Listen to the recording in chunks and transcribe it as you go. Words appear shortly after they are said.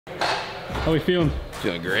How we feeling?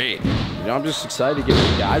 Feeling great. You know, I'm just excited to get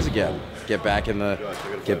with the guys again. Get back in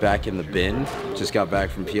the bin. Just got back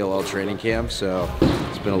from PLL training camp, so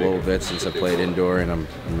it's been a little bit since I played indoor, and I'm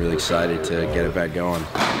really excited to get it back going.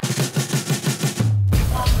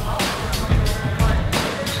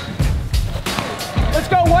 Let's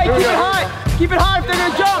go, White. Keep it high. Keep it high if they're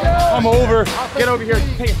gonna jump. I'm over. Get over here.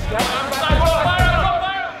 Take a step.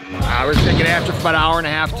 We're just gonna get after for about an hour and a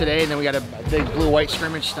half today, and then we got a big blue-white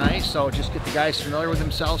scrimmage tonight. So just get the guys familiar with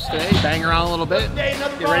themselves today, bang around a little bit,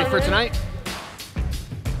 get ready for tonight.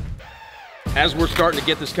 As we're starting to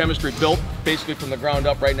get this chemistry built, basically from the ground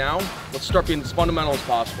up right now, let's start being as fundamental as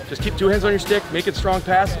possible. Just keep two hands on your stick, make it a strong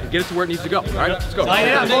pass, and get it to where it needs to go. All right, let's go.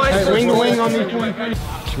 Wing to wing on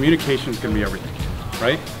these. Communication is going to be everything,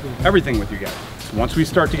 right? Everything with you guys. Once we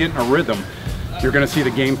start to get in a rhythm, you're going to see the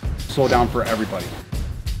game slow down for everybody.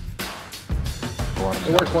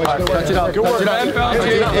 Good work, boys. Good work.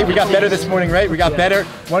 Hey, we got better this morning, right? We got better.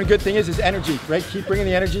 One good thing is energy, right? Keep bringing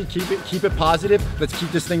the energy. Keep it positive. Let's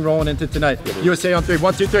keep this thing rolling into tonight. USA on 3.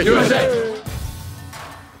 1, 2, 3. USA.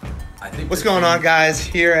 What's going on, guys?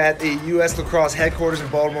 Here at the U.S. Lacrosse headquarters in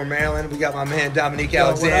Baltimore, Maryland, we got my man Dominique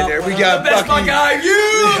Alexander. We got Bucky.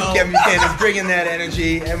 Kevin Buchanan bringing that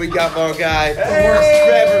energy, and we got our guy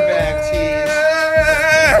Trevor Baptiste.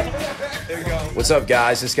 There we go. What's up,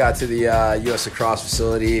 guys? Just got to the U.S. Lacrosse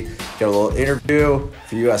facility. Got a little interview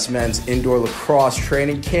for U.S. Men's Indoor Lacrosse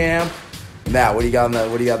Training Camp. Matt, what do you got on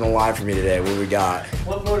the line for me today? What do we got?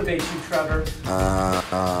 What motivates you, Trevor?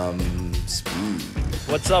 Speed.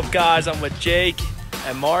 What's up, guys? I'm with Jake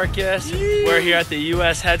and Marcus. We're here at the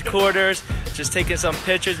U.S. headquarters, just taking some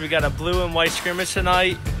pictures. We got a blue and white scrimmage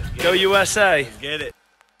tonight. Go USA! Let's get it.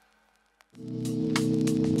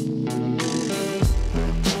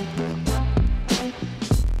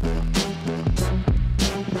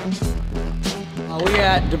 We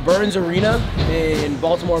at the Burns Arena in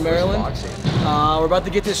Baltimore, Maryland. We're about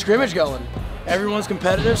to get this scrimmage going. Everyone's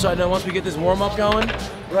competitive, so I know once we get this warm-up going,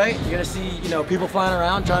 right, you're gonna see, people flying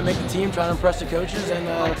around, trying to make the team, trying to impress the coaches, and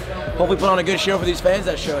hopefully put on a good show for these fans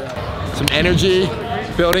that showed up. Some energy,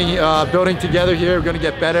 building together here. We're gonna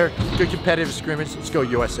get better. Good competitive scrimmage. Let's go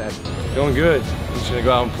USA. Feeling good. I'm just gonna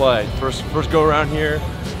go out and play. First go around here.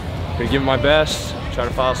 Gonna give it my best. Try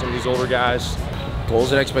to follow some of these older guys.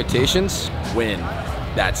 Goals and expectations? Win.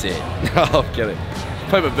 That's it. No, I'm kidding.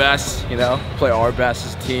 Play my best, play our best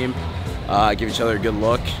as a team. Give each other a good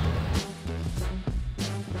look.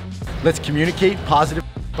 Let's communicate positive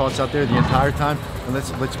thoughts out there the entire time, and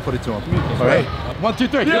let's put it to them. All right. 1, 2,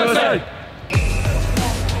 3. USA!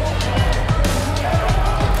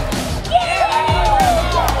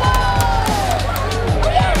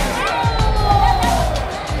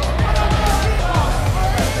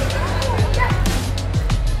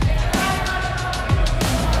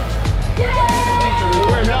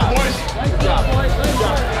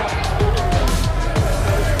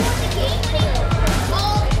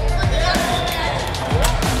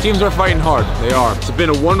 Teams are fighting hard. They are. It's been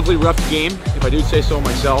a wonderfully rough game, if I do say so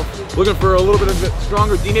myself. Looking for a little bit of a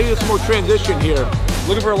stronger, maybe some more transition here.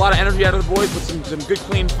 Looking for a lot of energy out of the boys with some good,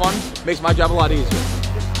 clean fun. Makes my job a lot easier.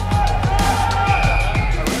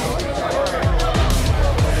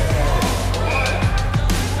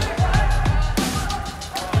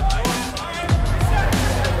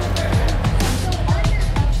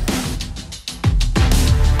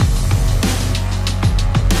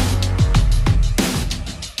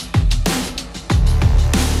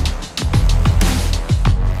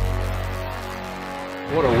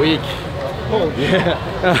 What a week. Oh, yeah.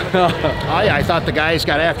 I thought the guys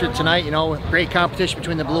got after it tonight. Great competition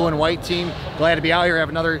between the blue and white team. Glad to be out here, have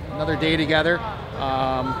another day together.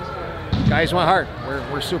 Guys went hard.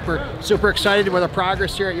 We're super excited with our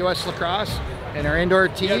progress here at U.S. Lacrosse and our indoor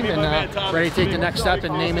team, and ready to take the next step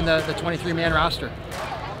in naming the 23-man roster.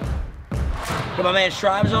 Got my man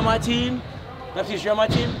Strives on my team. Nephews, you're on my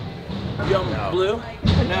team? You on blue?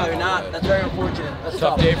 No, you're not. That's very unfortunate. That's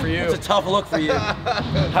tough day for you. It's a tough look for you.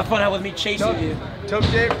 Have fun out with me chasing you. Tough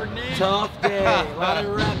day for me. Tough day. A lot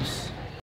of reps.